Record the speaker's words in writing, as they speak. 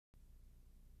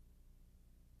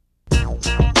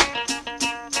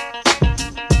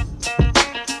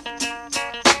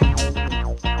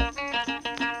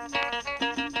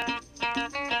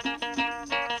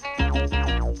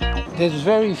There's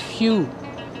very few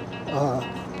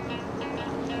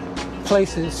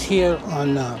places here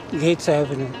on Gates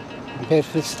Avenue,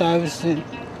 Bedford-Stuyvesant,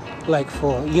 like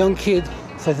for young kids,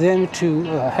 for them to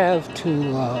have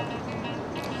to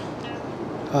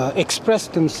express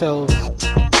themselves.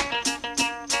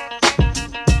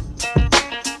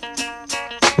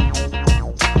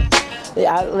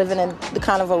 I live in a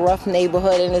kind of a rough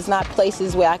neighborhood, and it's not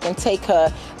places where I can take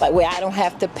her, like where I don't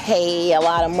have to pay a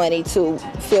lot of money to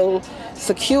feel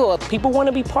secure. People want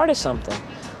to be part of something.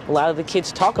 A lot of the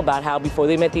kids talk about how before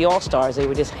they met the All-Stars, they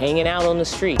were just hanging out on the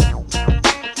street.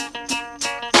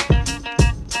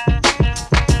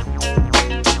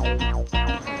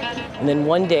 And then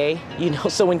one day, you know,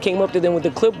 someone came up to them with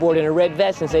a clipboard and a red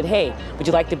vest and said, "Hey, would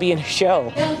you like to be in a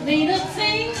show?"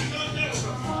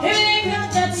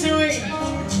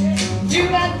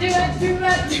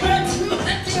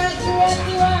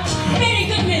 Many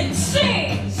good men,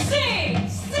 sing, sing,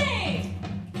 sing.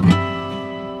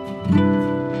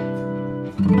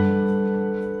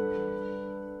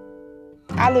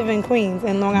 I live in Queens,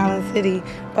 in Long Island City,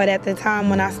 but at the time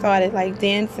when I started like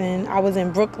dancing, I was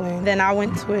in Brooklyn. Then I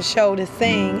went to a show to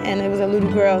sing, and it was a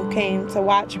little girl who came to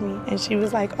watch me, and she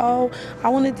was like, "Oh, I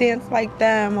want to dance like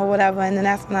them," or whatever. And then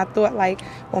that's when I thought, like,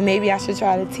 well, maybe I should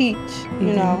try to teach,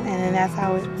 you know, and then that's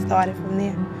how it started from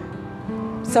there.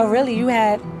 So really, you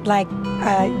had like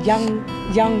a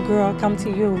young girl come to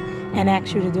you and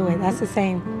ask you to do it. That's the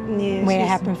same way it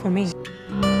happened for me.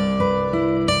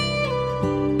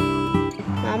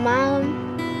 My mom,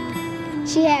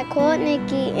 she had called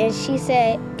Nikki and she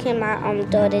said, "Can my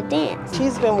daughter dance?"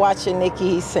 She's been watching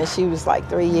Nikki since she was like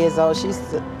 3 years old. She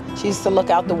used to look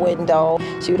out the window.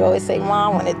 She would always say, "Mom, I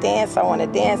want to dance, I want to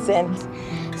dance." And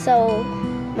so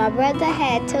my brother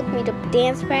had took me to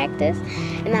dance practice,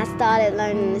 and I started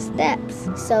learning the steps.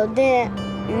 So then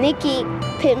Nikki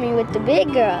put me with the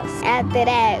big girls. After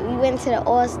that, we went to the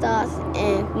All-Stars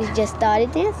and we just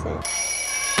started dancing.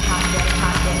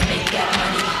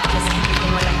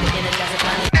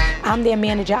 I'm their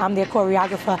manager, I'm their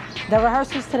choreographer. The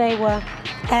rehearsals today were,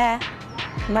 I'm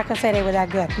not gonna say they were that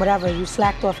good. Whatever, you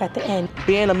slacked off at the end.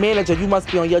 Being a manager, you must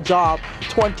be on your job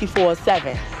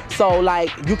 24/7. So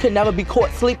like, you can never be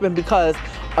caught sleeping because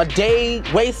a day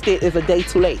wasted is a day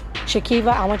too late.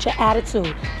 Shakiva, I want your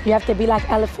attitude. You have to be like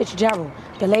Ella Fitzgerald,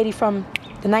 the lady from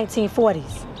the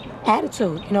 1940s.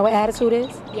 Attitude, you know what attitude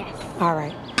is? Yes. All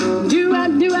right. Tell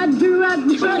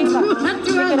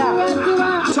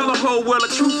the whole world the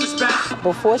truth is back.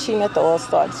 before she met the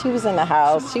All-Stars, she was in the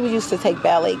house. She used to take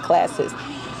ballet classes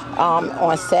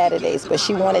on Saturdays, but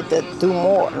she wanted to do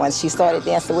more. When she started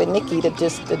dancing with Nikki,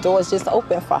 the doors just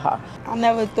opened for her. I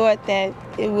never thought that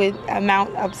it would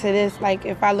amount up to this. Like,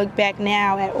 if I look back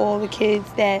now at all the kids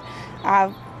that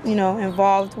I've,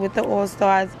 involved with the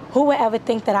All-Stars. Who would ever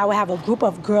think that I would have a group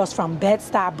of girls from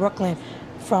Bed-Stuy, Brooklyn,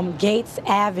 from Gates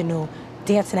Avenue,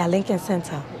 dancing at Lincoln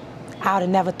Center? I would have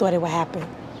never thought it would happen.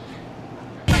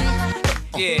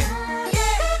 Yeah.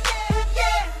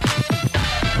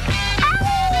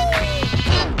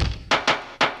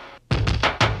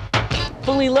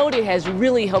 Fully Loaded has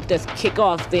really helped us kick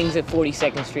off things at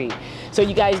 42nd Street. So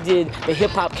you guys did the Hip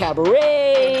Hop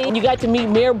Cabaret, and you got to meet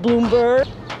Mayor Bloomberg.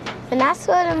 When I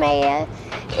saw the mayor,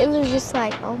 it was just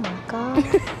like, oh my God.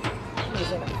 She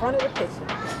was in the front of the picture.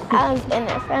 I was in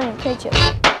the front of the picture.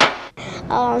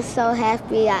 Oh, I'm so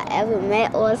happy I ever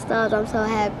met All-Stars. I'm so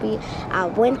happy I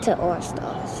went to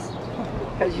All-Stars.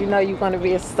 Because you know you're going to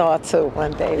be a star too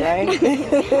one day, right?